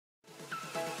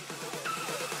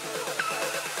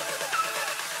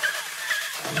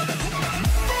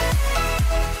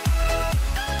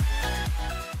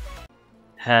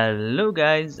Hello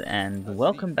guys, and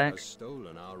welcome back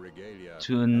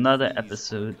to another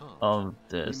episode of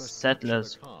the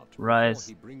Settlers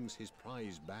Rise.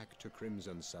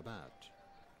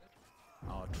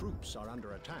 Our troops are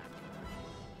under attack.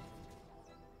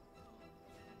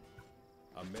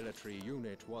 A military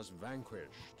unit was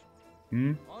vanquished.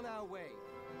 Hmm? On our way.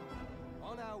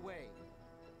 On our way.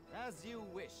 As you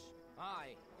wish.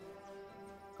 Aye.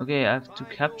 Okay, I have to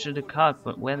capture the card,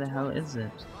 but where the hell is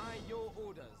it? By your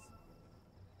orders.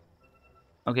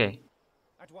 Okay,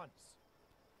 At once.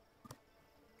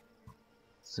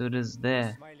 so it is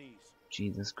there. My liege.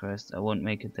 Jesus Christ, I won't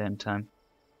make it there in time.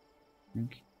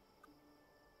 Okay.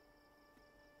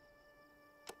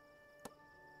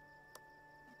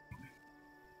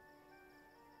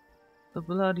 The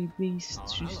bloody beast,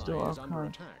 she stole our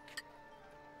card.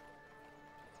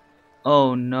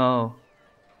 Oh no.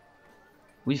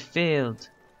 We failed.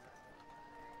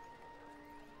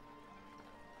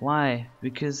 Why?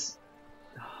 Because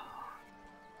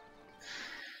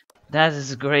that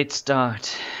is a great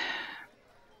start.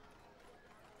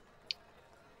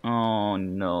 Oh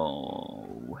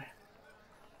no.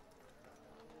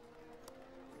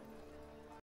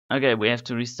 Okay, we have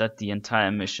to restart the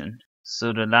entire mission.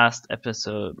 So the last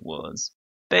episode was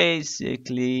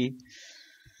basically...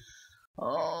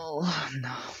 Oh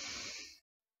no.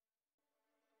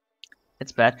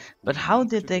 It's bad, but how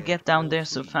did they get down there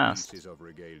so fast? Of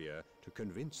regalia to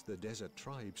convince the desert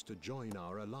tribes to join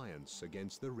our alliance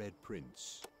against the Red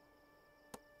Prince.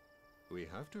 We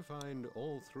have to find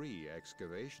all 3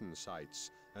 excavation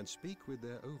sites and speak with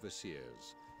their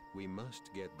overseers. We must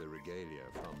get the regalia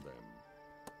from them.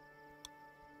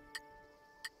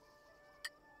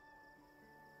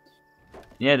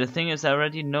 Yeah, the thing is, I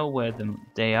already know where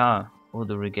they are, all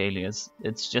the regalias.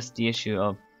 It's just the issue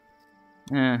of...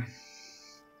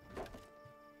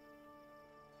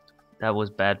 That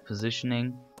was bad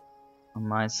positioning on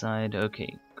my side.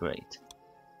 Okay, great.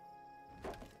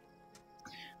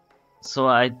 So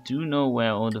I do know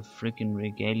where all the freaking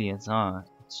regalias are.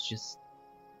 It's just...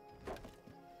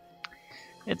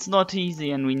 It's not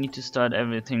easy, and we need to start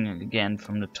everything again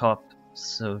from the top.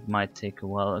 So it might take a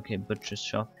while. Okay, butcher's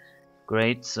shop.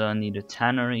 Great, so I need a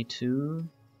tannery too.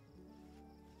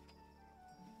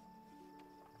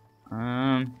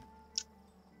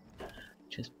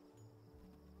 Just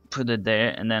put it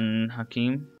there, and then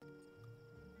Hakim.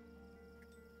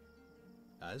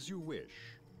 As you wish.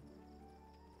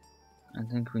 I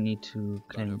think we need to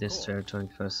claim this territory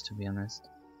first, to be honest.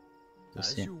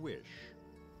 As you wish.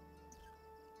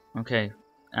 Okay,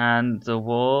 and the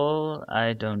wall,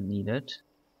 I don't need it.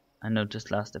 I noticed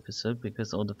last episode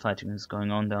because all the fighting is going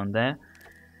on down there.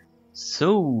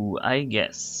 So, I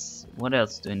guess, what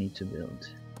else do I need to build?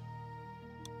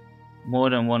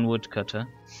 More than 1 woodcutter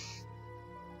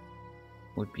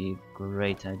would be a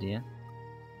great idea.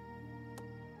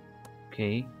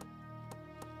 Okay.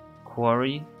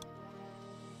 Quarry.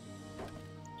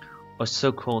 Or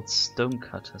so-called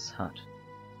stonecutter's hut.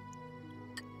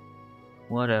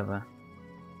 Whatever.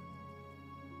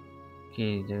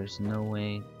 Okay, there's no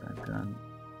way background.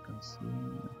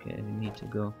 Okay, we need to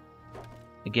go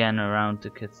again around the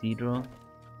cathedral,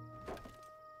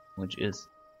 which is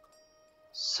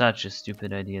such a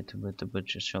stupid idea to put the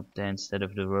butcher shop there instead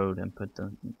of the road and put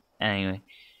the... Anyway,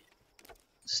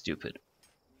 stupid.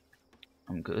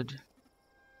 I'm good.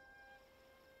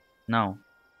 Now,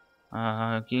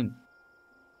 Hakim.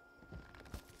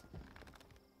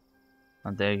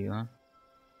 Oh, there you are.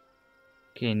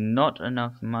 Okay, not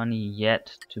enough money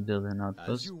yet to build an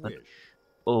outpost, but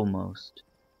almost.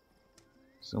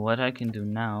 So what I can do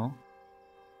now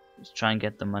is try and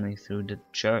get the money through the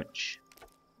church.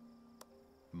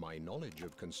 My knowledge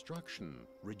of construction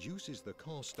reduces the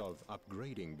cost of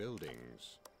upgrading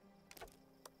buildings.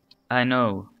 I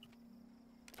know.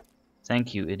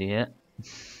 Thank you, idiot.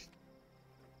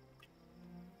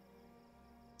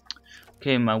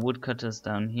 Okay, my woodcutter's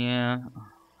down here. Oh,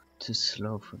 too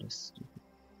slow for this.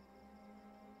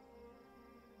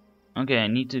 Okay, I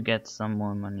need to get some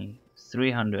more money.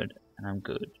 300 and I'm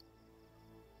good.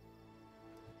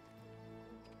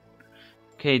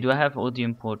 Okay, do I have all the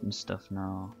important stuff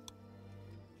now?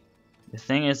 The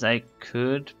thing is, I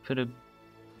could put a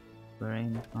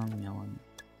grain farm. Yeah, one.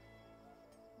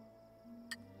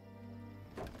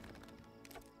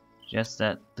 Just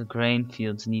that the grain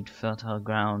fields need fertile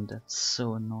ground. That's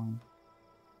so annoying.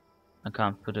 I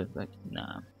can't put it back.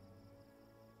 Nah.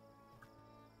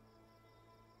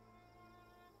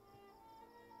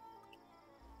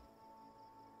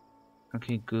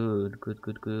 Okay, good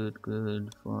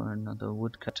for another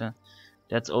woodcutter.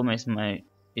 That's always my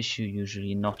issue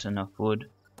usually, not enough wood.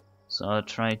 So I'll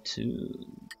try to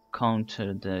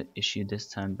counter the issue this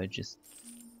time by just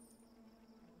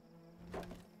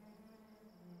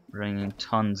bringing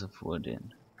tons of wood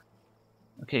in.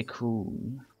 Okay, cool.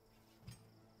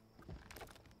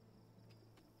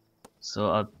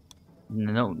 So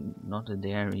no, not a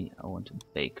dairy, I want a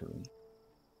bakery.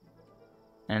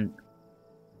 And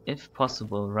if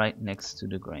possible, right next to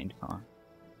the grain farm.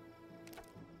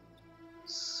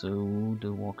 So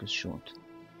the walk is short.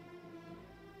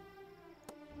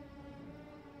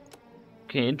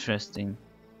 Okay, interesting.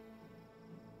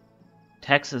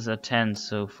 Taxes are 10,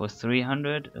 so for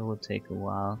 300 it will take a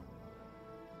while.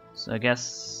 So I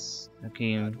guess,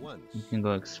 okay, you can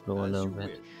go explore a little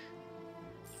bit.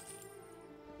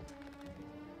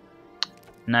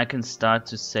 And I can start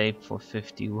to save for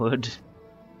 50 wood.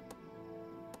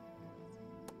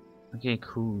 Okay,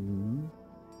 cool.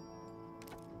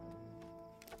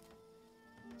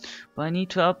 But I need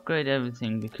to upgrade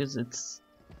everything because it's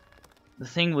the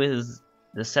thing with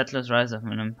the Settlers Rise of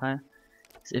an Empire.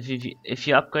 Is if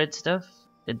you upgrade stuff,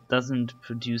 it doesn't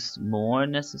produce more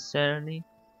necessarily.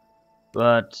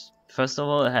 But first of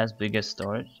all, it has bigger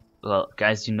storage. Well,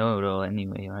 guys, you know it all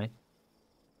anyway, right?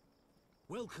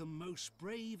 Welcome, most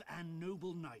brave and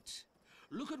noble knight.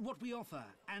 Look at what we offer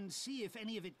and see if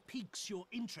any of it piques your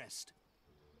interest.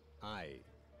 Aye.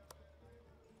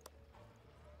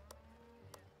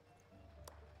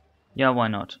 Yeah, why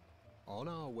not? On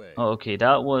our way. Oh, okay,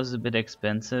 that was a bit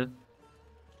expensive.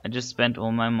 I just spent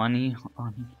all my money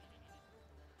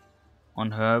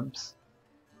on herbs.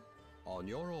 On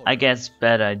your order. I guess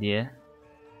bad idea.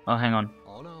 Oh, hang on.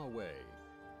 On our way.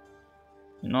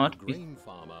 You know what? The grain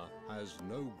farmer has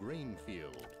no grain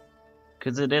field.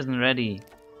 Because it isn't ready.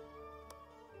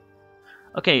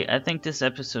 Okay, I think this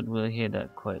episode will hear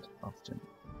that quite often.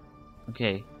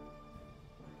 Okay.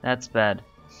 That's bad.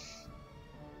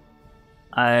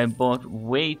 I bought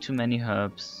way too many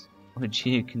herbs, which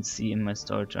you can see in my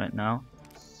storage right now.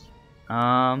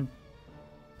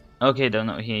 Okay, they're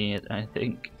not here yet, I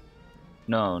think.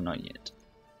 No, not yet.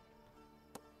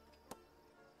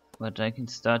 But I can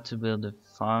start to build a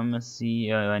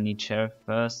pharmacy. I need sheriff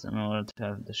first in order to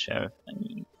have the sheriff I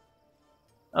need.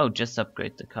 Oh, just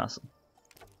upgrade the castle.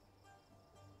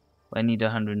 I need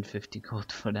 150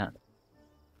 gold for that.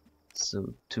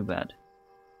 So, too bad.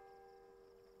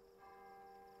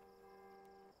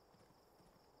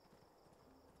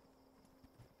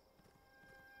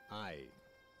 Aye.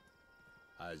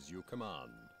 As you command.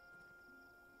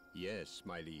 Yes,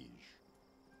 my liege.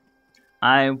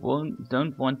 I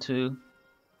don't want to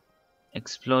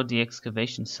explore the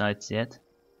excavation sites yet.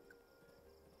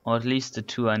 Or at least the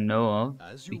two I know of.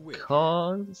 As you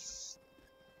Because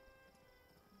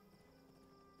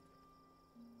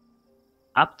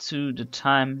up to the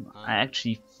time I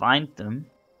actually find them,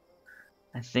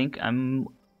 I think I'm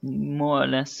more or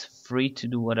less free to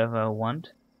do whatever I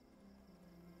want.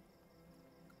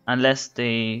 Unless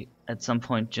they at some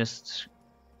point just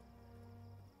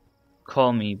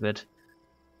call me, but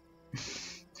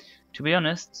to be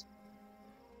honest,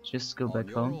 just go back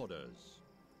home. Orders.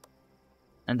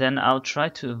 And then I'll try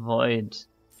to avoid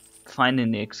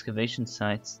finding the excavation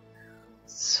sites.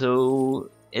 So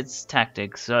it's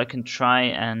tactics, so I can try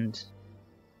and...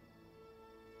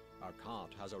 A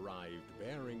cart has arrived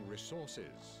bearing resources.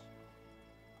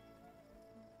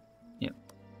 Yep.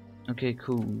 Okay,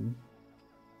 cool.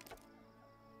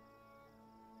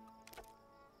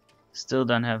 Still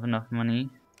don't have enough money.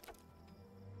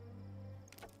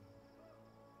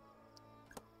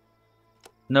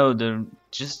 No,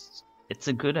 it's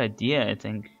a good idea, I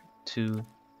think, to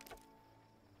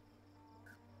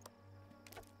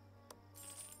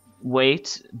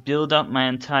wait, build up my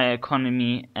entire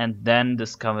economy, and then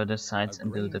discover the sites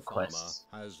and do the quests.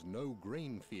 Has no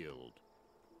grain field.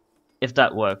 If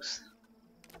that works.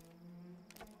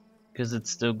 Because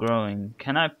it's still growing.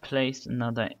 Can I place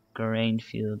another grain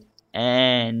field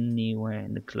anywhere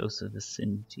in the closer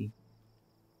vicinity?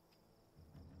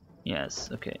 Yes,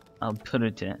 okay, I'll put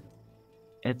it there.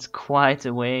 It's quite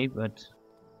a way, but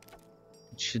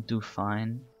it should do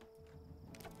fine.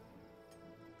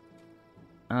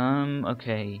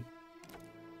 Okay.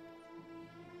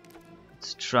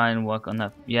 Let's try and work on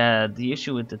that. Yeah, the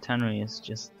issue with the tannery is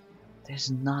just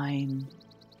there's 9.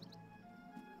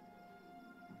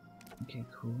 Okay,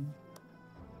 cool.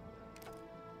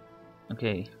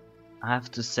 Okay, I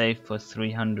have to save for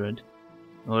 300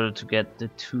 in order to get the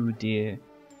 2 deer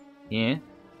here.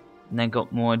 And I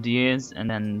got more deers and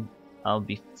then I'll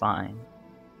be fine.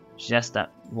 Just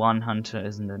that 1 hunter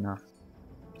isn't enough.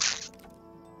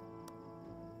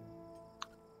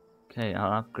 Okay,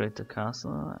 I'll upgrade the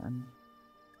castle and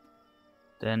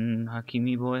then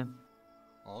Hakimi boy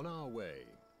On our way.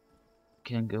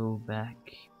 can go back.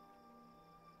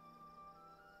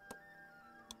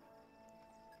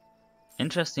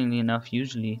 Interestingly enough,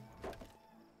 usually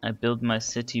I build my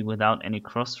city without any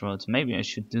crossroads. Maybe I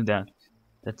should do that.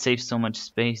 That saves so much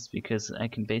space because I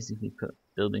can basically put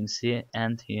buildings here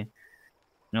and here,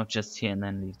 not just here and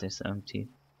then leave this empty.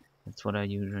 That's what I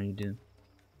usually do.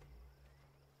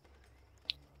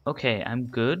 Okay, I'm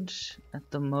good at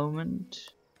the moment.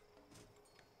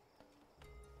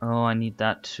 Oh, I need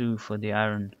that too for the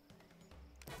iron.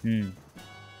 This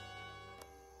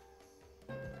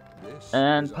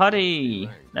And is our party!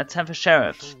 rank. Let's have a We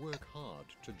sheriff. shall work hard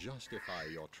to justify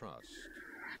your trust.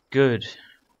 Good.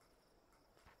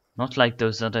 Not like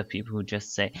those other people who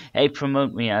just say, hey,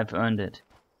 promote me, I've earned it.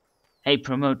 Hey,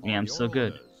 promote me, On I'm your so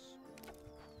good. orders.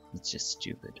 It's just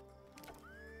stupid.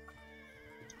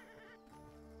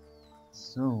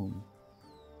 So.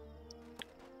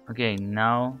 Okay,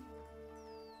 now.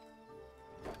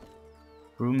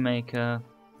 Broom maker.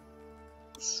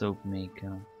 Soap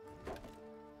maker.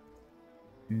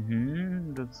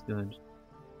 Looks good.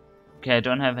 Okay, I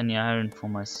don't have any iron for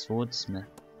my swordsmith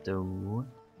though.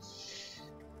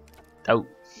 Oh.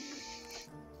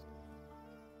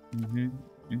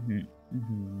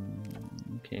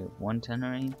 Okay, 1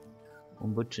 tannery,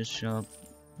 1 butcher's shop,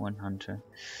 1 hunter.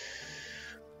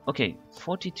 Okay,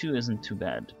 42 isn't too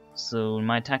bad. So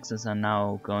my taxes are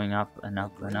now going up and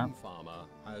up and up. Grain farmer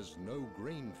has no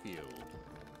grain field.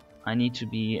 I need to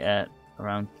be at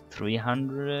around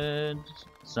 300,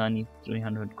 so I need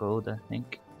 300 gold, I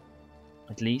think,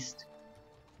 at least.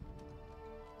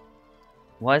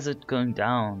 Why is it going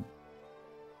down?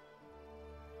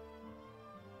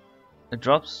 It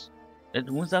drops. It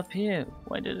was up here.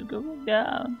 Why did it go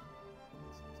down?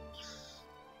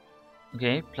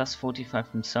 Okay, plus 45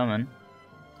 from summon.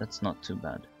 That's not too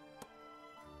bad.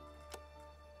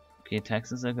 Okay,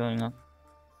 taxes are going up.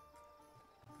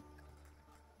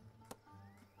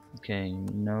 Okay,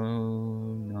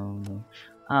 no.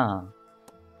 Ah.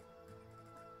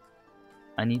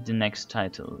 I need the next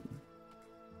title.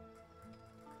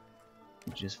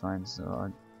 Which is fine,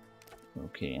 so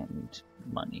okay, I need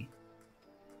money.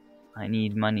 I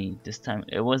need money. This time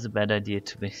it was a bad idea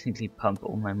to basically pump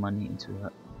all my money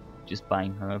into just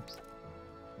buying herbs.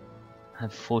 I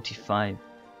have 45.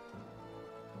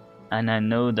 And I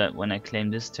know that when I claim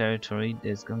this territory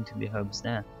there's going to be herbs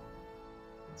there.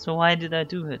 So why did I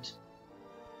do it?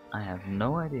 I have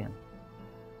no idea.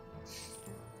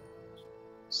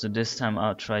 So this time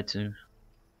I'll try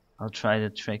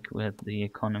the trick with the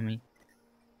economy.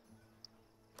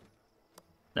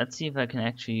 Let's see if I can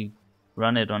actually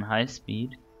run it on high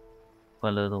speed for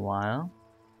a little while.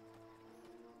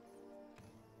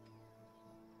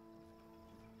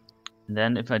 And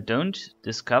then if I don't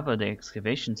discover the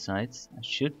excavation sites, I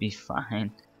should be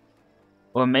fine.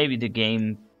 Or maybe the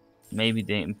game, maybe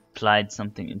they implied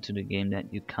something into the game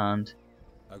that you can't.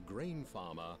 A grain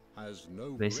farmer has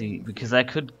no Basically, grain because field.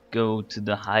 I could go to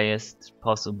the highest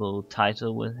possible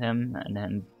title with him and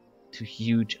then to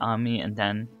huge army and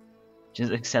then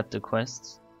just accept the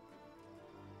quests.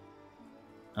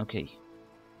 Okay,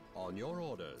 On your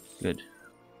orders. good.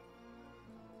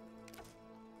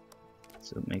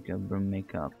 So make a broom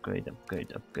maker, upgrade.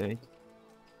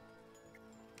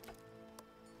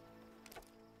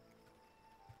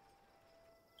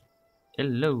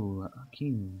 Hello,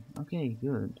 Akim. Okay,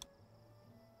 good.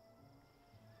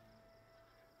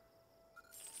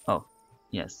 Oh,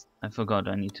 yes, I forgot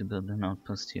I need to build an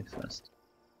outpost here first.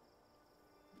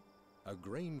 A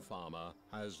grain farmer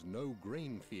has no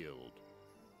grain field.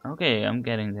 Okay, I'm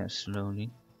getting there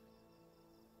slowly.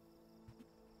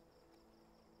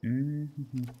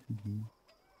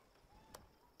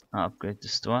 I'll upgrade the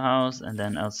storehouse and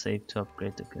then I'll save to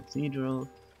upgrade the cathedral.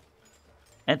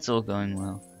 It's all going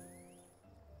well.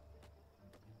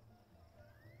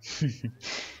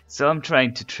 So I'm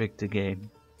trying to trick the game.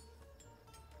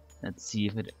 Let's see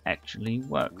if it actually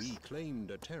works. We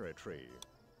claimed a territory.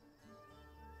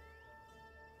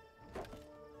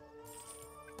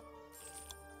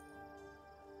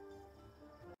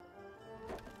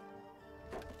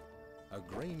 A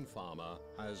grain farmer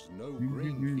has no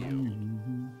grain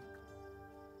field.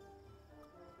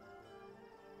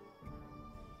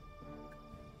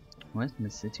 Where's my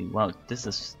city? Wow, this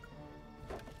is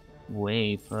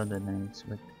way further than I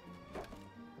expected.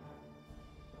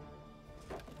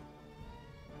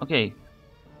 Okay,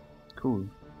 cool.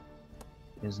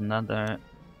 There's another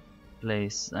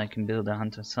place I can build a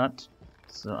hunter's hut,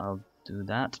 so I'll do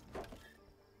that.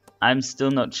 I'm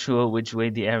still not sure which way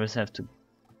the arrows have to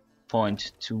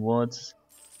point towards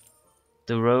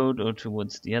the road or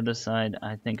towards the other side.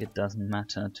 I think it doesn't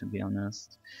matter, to be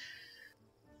honest.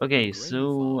 Okay,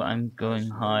 so I'm going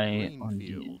high on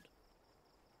the...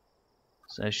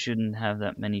 So I shouldn't have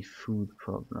that many food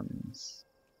problems.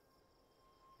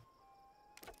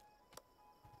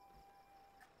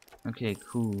 Okay,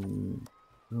 cool.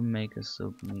 Room maker,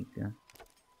 soap maker.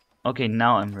 Okay,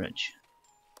 now I'm rich.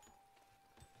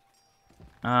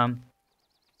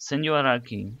 Senor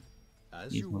Herzlichen,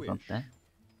 please move up there.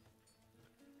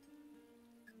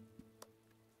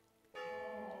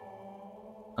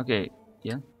 Okay,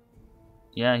 yeah.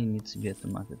 Yeah, he needs to be at the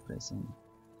marketplace.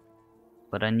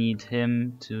 But I need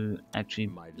him to actually...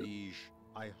 My liege,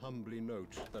 I humbly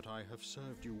note that I have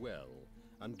served you well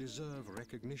and deserve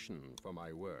recognition for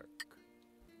my work.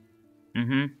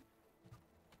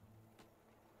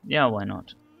 Yeah, why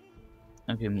not?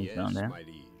 Okay, move Yes, down there. my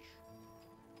liege.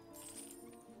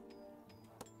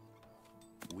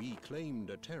 We claimed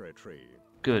a territory.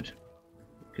 Good,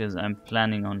 because I'm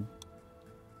planning on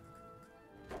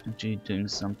actually doing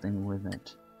something with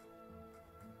it.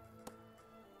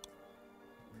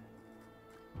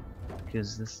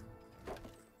 Because this...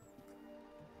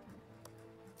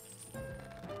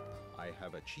 I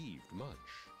have achieved much.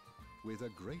 With a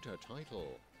greater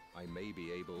title, I may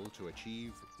be able to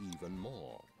achieve even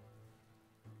more.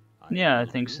 Yeah, I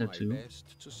will think do so my too.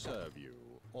 best to serve you,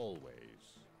 always.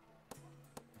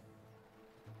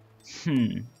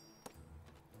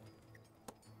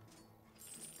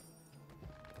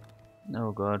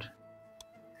 Oh god.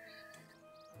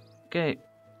 Okay.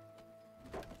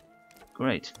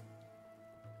 Great.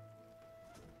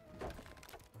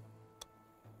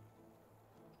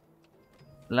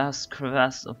 Last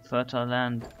crevasse of fertile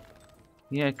land.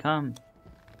 Here I come.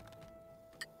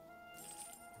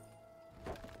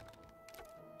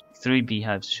 3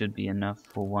 beehives should be enough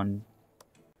for 1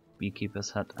 beekeeper's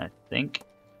hut, I think.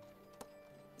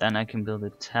 Then I can build a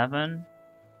tavern.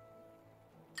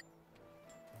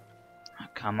 Oh,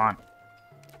 come on.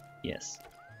 Yes.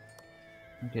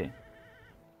 Okay.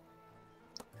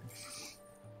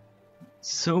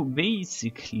 So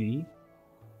basically...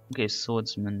 Okay,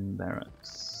 swordsman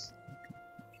barracks.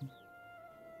 Okay.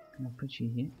 Can I put you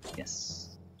here?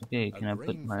 Yes. Okay, can I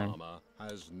put my...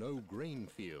 Has no grain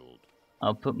field.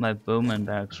 I'll put my bowman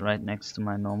barracks right next to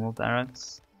my normal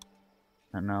barracks.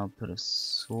 And I'll put a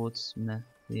swordsmith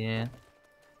here.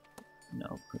 And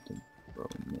I'll put a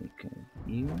bowmaker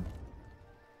here.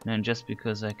 And just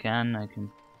because I can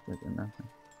put another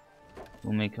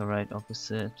bowmaker right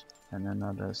opposite. And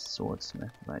another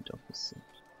swordsmith right opposite.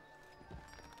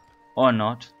 Or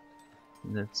not.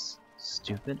 That's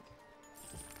stupid.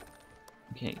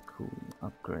 Okay, cool.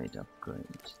 Upgrade,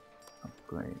 upgrade,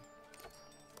 upgrade,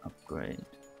 upgrade,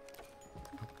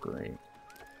 upgrade,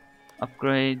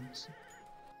 upgrade.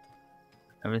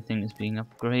 Everything is being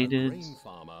upgraded. A grain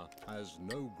farmer has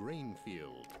no grain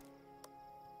field.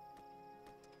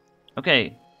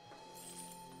 Okay.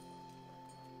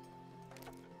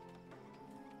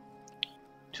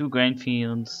 Two grain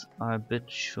fields are a bit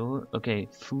short. Okay,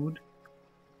 food.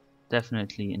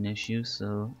 Definitely an issue,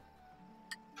 so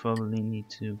probably need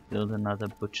to build another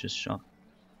butcher's shop.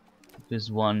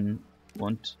 Because one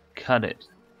won't cut it.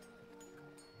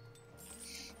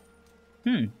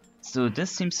 So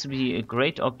this seems to be a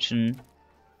great option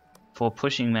for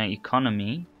pushing my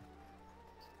economy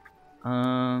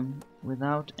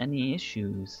without any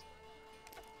issues.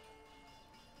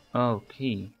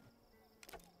 Okay.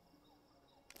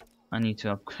 I need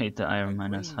to upgrade the iron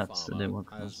miners' huts so they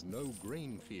work has no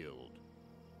grain field.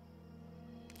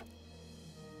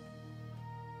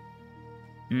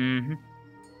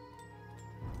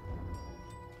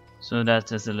 So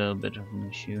that is a little bit of an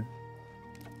issue.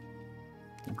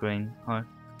 The grain part.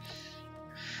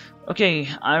 Okay,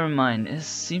 iron mine. It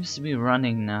seems to be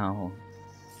running now.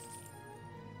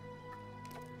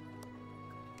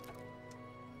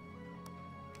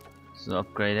 So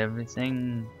upgrade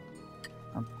everything.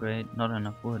 Upgrade, not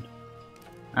enough wood.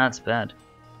 That's bad.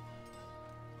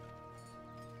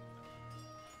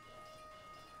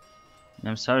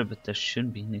 I'm sorry, but there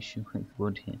shouldn't be an issue with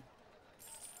wood here.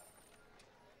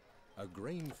 A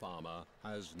grain farmer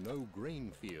has no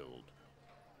grain field.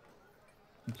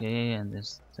 Okay, and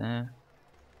this there.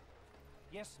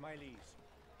 Yes, my liege.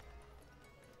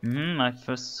 My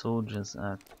first soldiers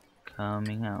are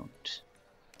coming out.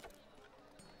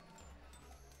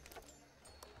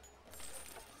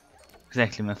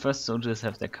 Exactly, my first soldiers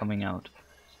have their coming out.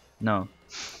 No,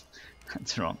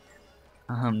 that's wrong.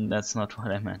 That's not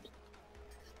what I meant.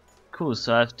 Cool,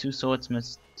 so I have 2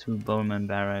 swordsmiths, 2 bowman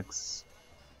barracks.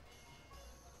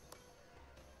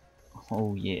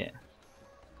 Oh yeah.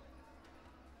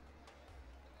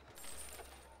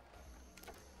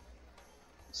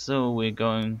 So we're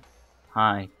going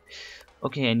high.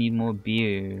 Okay, I need more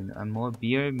beer. And more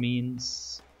beer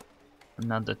means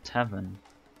another tavern.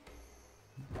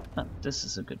 Ah, this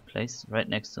is a good place, right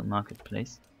next to a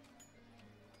marketplace.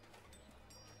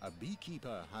 A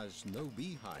beekeeper has no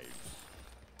beehives.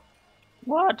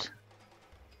 What?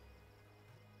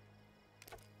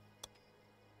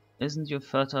 Isn't your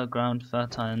fertile ground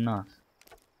fertile enough?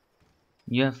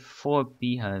 You have 4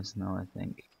 beehives now, I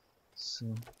think.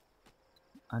 So,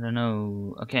 I don't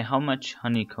know. Okay, how much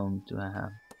honeycomb do I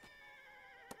have?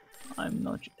 I'm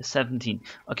not 17.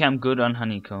 Okay, I'm good on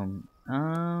honeycomb.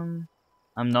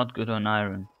 I'm not good on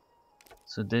iron.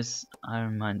 So this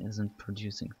iron mine isn't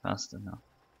producing fast enough.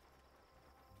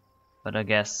 But I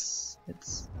guess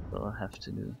it's what I'll have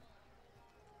to do.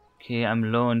 Okay,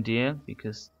 I'm low on deer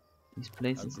because these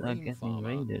places are getting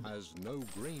raided. Has no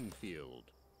grain field.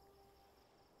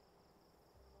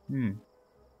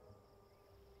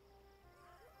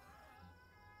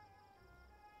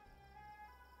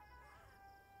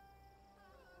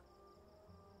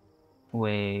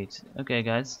 Wait, okay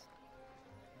guys.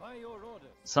 By your orders.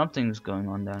 Something's going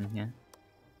on down here.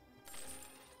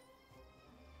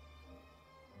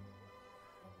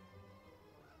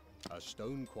 A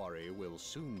stone quarry will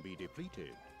soon be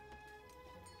depleted.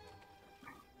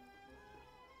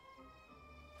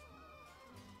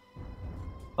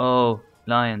 Oh,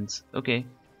 lions. Okay,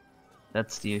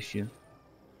 that's the issue.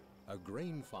 A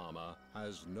grain farmer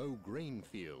has no grain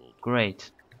field.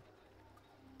 Great.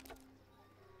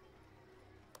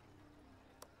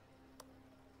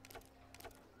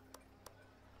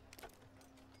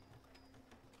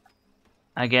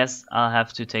 I guess I'll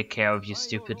have to take care of you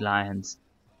stupid lions.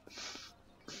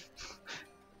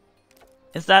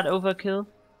 Is that overkill?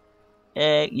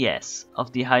 Yes,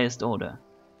 of the highest order.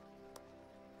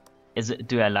 Is it?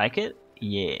 Do I like it?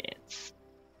 Yes.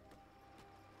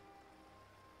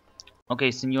 Okay,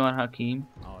 Senor Hakim.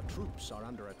 Our troops are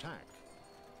under attack.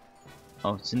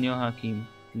 Oh, Senor Hakim,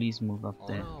 please move up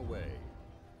there. On our way.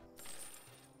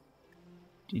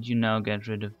 Did you now get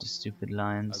rid of the stupid A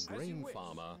lions? grain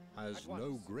farmer has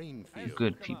no grain field.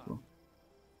 Good people.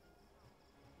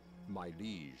 My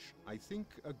liege, I think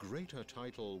a greater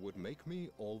title would make me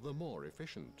all the more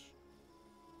efficient.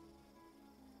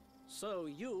 So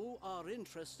you are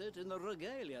interested in the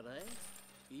regalia, eh?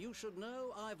 You should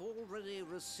know I've already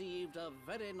received a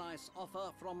very nice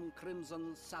offer from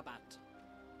Crimson Sabbat.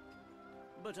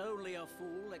 But only a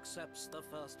fool accepts the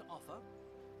first offer.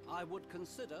 I would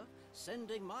consider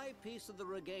sending my piece of the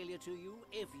regalia to you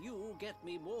if you get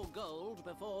me more gold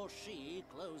before she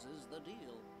closes the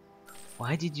deal.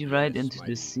 Why did you ride into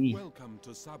the sea? Welcome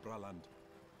to Sabraland.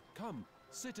 Come,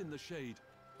 sit in the shade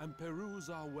and peruse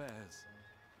our wares.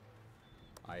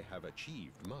 I have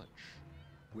achieved much.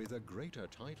 With a greater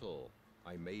title,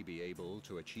 I may be able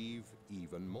to achieve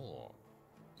even more.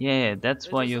 Yeah,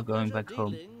 that's why It is you're a going pleasure back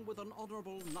home. dealing with an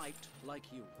honorable knight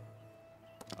like you.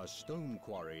 A stone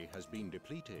quarry has been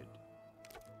depleted.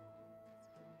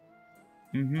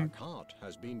 Mm-hmm. A cart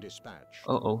has been dispatched.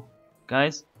 Uh-oh.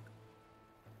 Guys,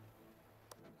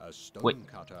 A stone Wait.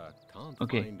 cutter can't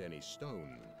Okay. find any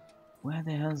stone. where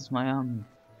the hell's my army?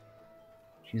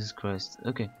 Jesus Christ.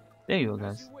 Okay, there you go,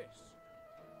 As guys. you wish.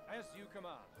 As you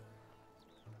command.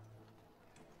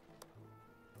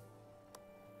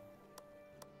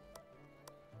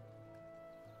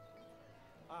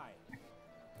 Aye.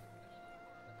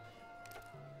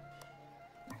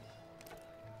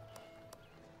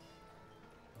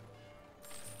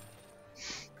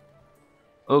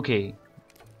 Okay.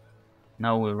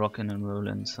 Now we're rocking and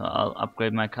rolling, so I'll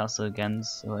upgrade my castle again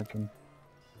so I can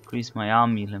increase my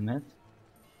army limit.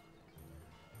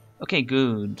 Okay,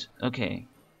 good. Okay.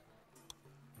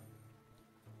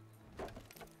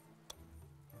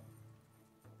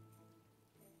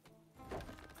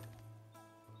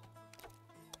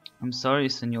 I'm sorry,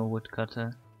 Senor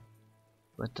Woodcutter,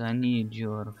 but I need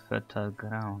your fertile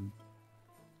ground.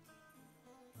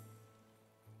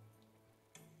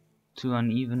 Too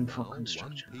uneven for Now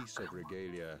construction. one piece of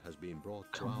regalia has been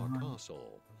brought to Come our on.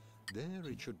 castle. There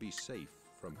it should be safe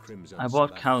from Crimson I bought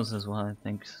Sabbath. cows as well, I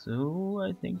think, so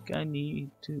I think I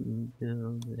need to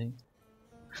build a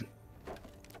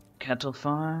cattle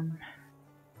farm.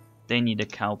 They need a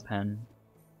cow pen.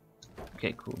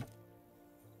 Okay, cool.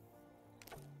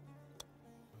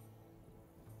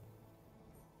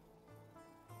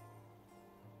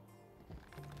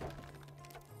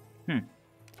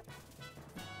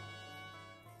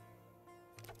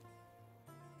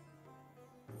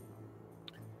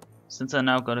 Since I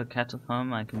now got a cattle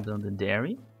farm, I can build a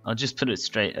dairy. I'll just put it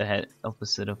straight ahead,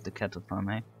 opposite of the cattle farm,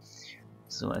 eh?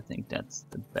 So I think that's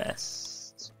the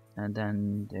best. And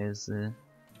then there's a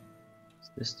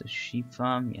this the sheep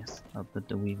farm? Yes, I'll put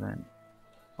the weaver in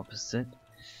opposite.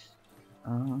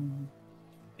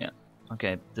 Yeah,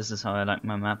 okay, this is how I like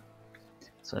my map,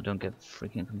 so I don't get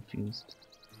freaking confused.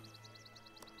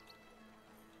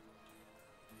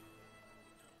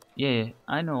 Yeah,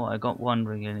 I know I got one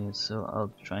regalia, so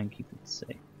I'll try and keep it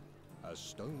safe. A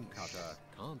stone cutter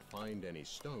can't find any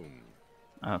stone.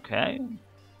 Okay.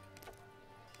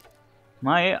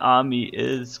 My army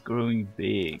is growing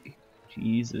big.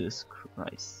 Jesus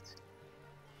Christ.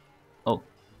 Oh.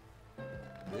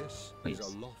 This Please.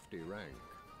 is a lofty rank.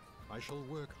 I shall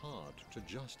work hard to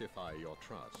justify your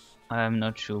trust. I'm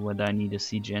not sure whether I need a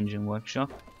siege engine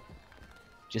workshop.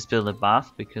 Just build a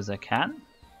bath because I can.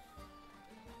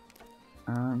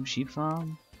 Sheep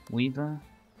farm, weaver.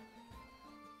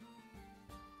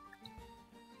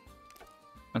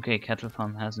 Okay, cattle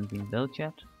farm hasn't been built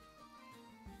yet.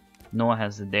 Nor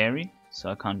has the dairy, so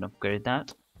I can't upgrade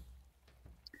that.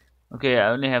 Okay, I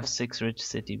only have 6 rich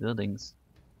city buildings.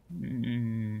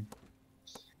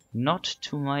 Not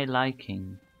to my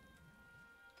liking.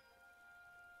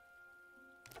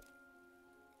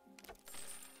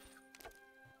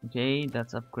 Okay,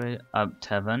 that's upgrade.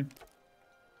 Tavern.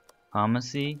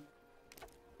 Pharmacy.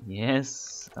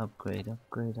 Yes, upgrade,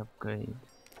 upgrade, upgrade.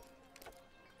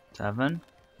 Tavern.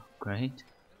 Upgrade.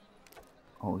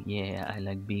 Oh yeah, I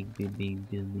like big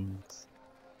buildings.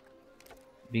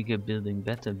 Bigger building,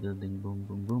 better building, boom,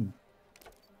 boom, boom.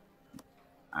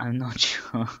 I'm not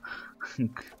sure.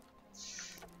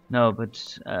 No,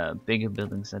 but bigger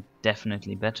buildings are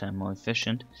definitely better and more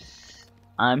efficient.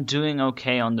 I'm doing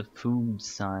okay on the food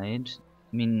side.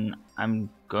 I mean, I'm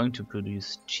going to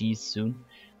produce cheese soon,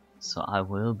 so I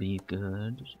will be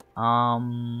good.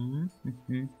 I'm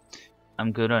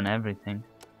good on everything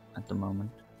at the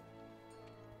moment.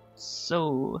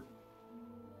 So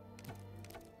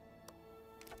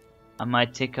I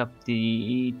might take up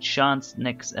the chance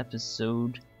next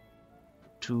episode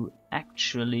to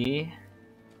actually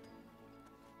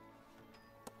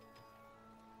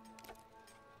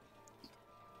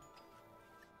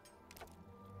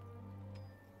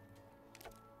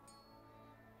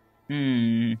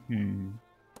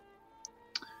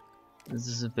This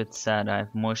is a bit sad. I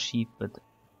have more sheep, but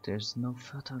there's no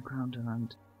fertile ground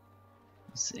around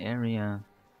this area,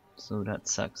 so that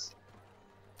sucks.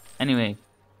 Anyway.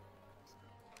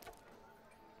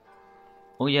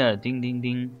 Oh yeah, ding ding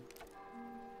ding.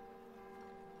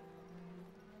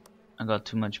 I got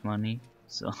too much money,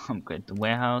 so I'm going to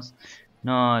warehouse.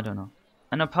 No, I don't know.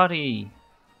 And a party!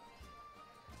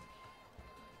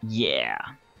 Yeah!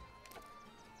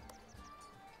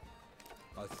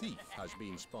 A thief has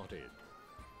been spotted.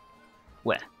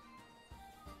 Where?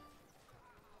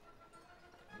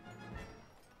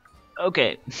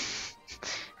 Okay.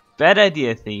 Bad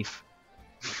idea, thief.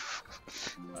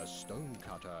 A stone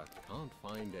cutter can't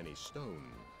find any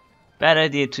stone. Bad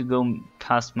idea to go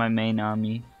past my main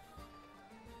army.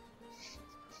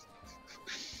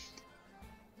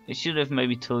 I should have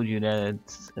maybe told you that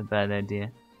it's a bad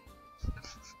idea.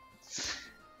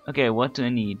 Okay, what do I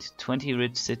need? 20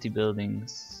 rich city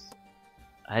buildings.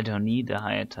 I don't need a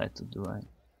higher title, do I?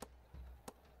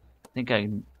 I think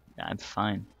I'm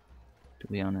fine, to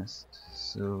be honest.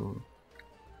 So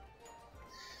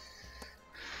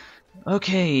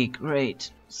okay,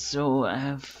 great. So I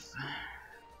have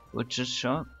butcher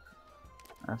shop.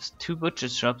 I have 2 butcher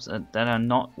shops that are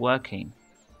not working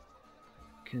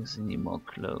because I need more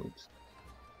clothes.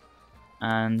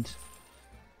 And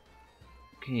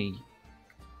okay,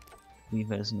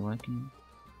 weaver isn't working,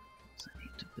 so I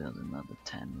need to build another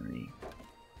tannery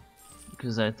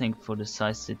because I think for the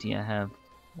size city I have,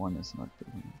 one is not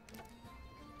building.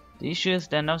 The issue is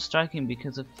they're now striking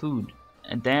because of food,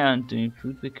 and they aren't doing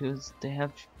food because they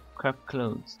have crap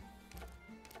clothes.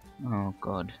 Oh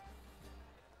god.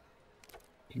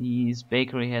 Please,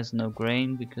 bakery has no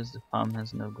grain because the farm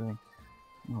has no grain.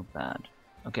 Oh bad.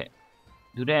 Okay.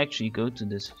 Do they actually go to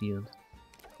this field?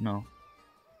 No.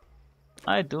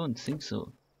 I don't think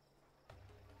so.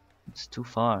 It's too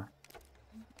far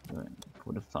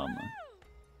for the farmer.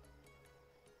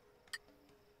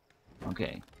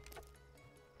 Okay.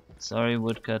 Sorry,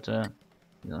 woodcutter.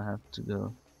 You'll have to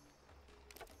go.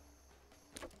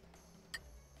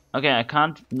 Okay, I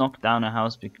can't knock down a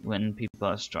house when people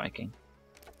are striking.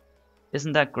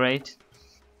 Isn't that great?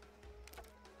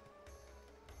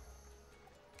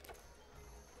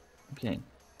 Okay.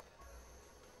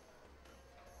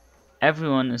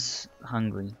 Everyone is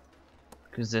hungry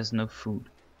because there's no food.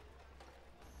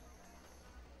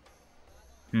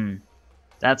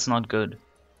 That's not good.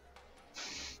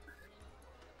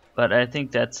 But I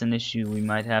think that's an issue we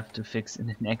might have to fix in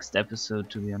the next episode,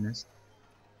 to be honest.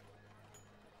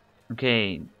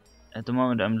 Okay, at the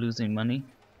moment I'm losing money.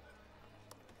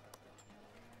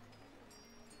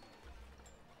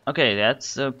 Okay,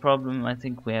 that's a problem I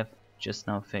think we have just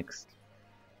now fixed.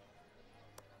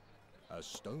 A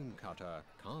stone cutter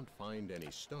can't find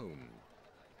any stone.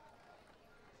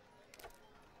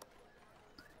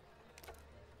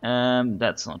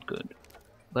 That's not good.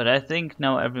 But I think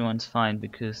now everyone's fine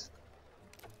because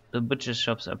the butcher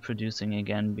shops are producing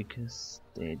again because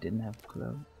they didn't have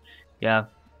clothes. Yeah,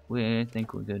 we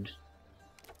think we're good.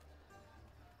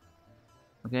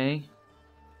 Okay.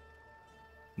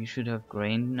 You should have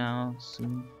grain now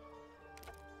soon.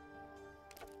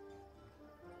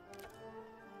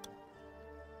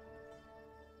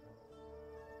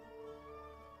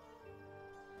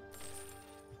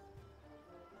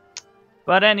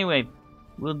 But anyway,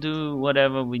 we'll do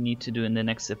whatever we need to do in the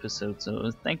next episode.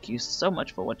 So thank you so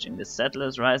much for watching the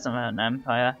Settlers Rise of an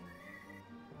Empire.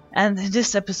 And in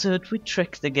this episode we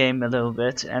tricked the game a little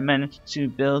bit and managed to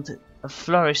build a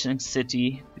flourishing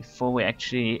city before we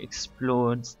actually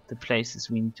explored the places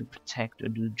we need to protect or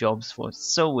do jobs for.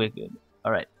 So we're good.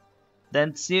 Alright,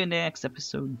 then see you in the next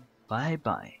episode. Bye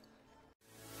bye.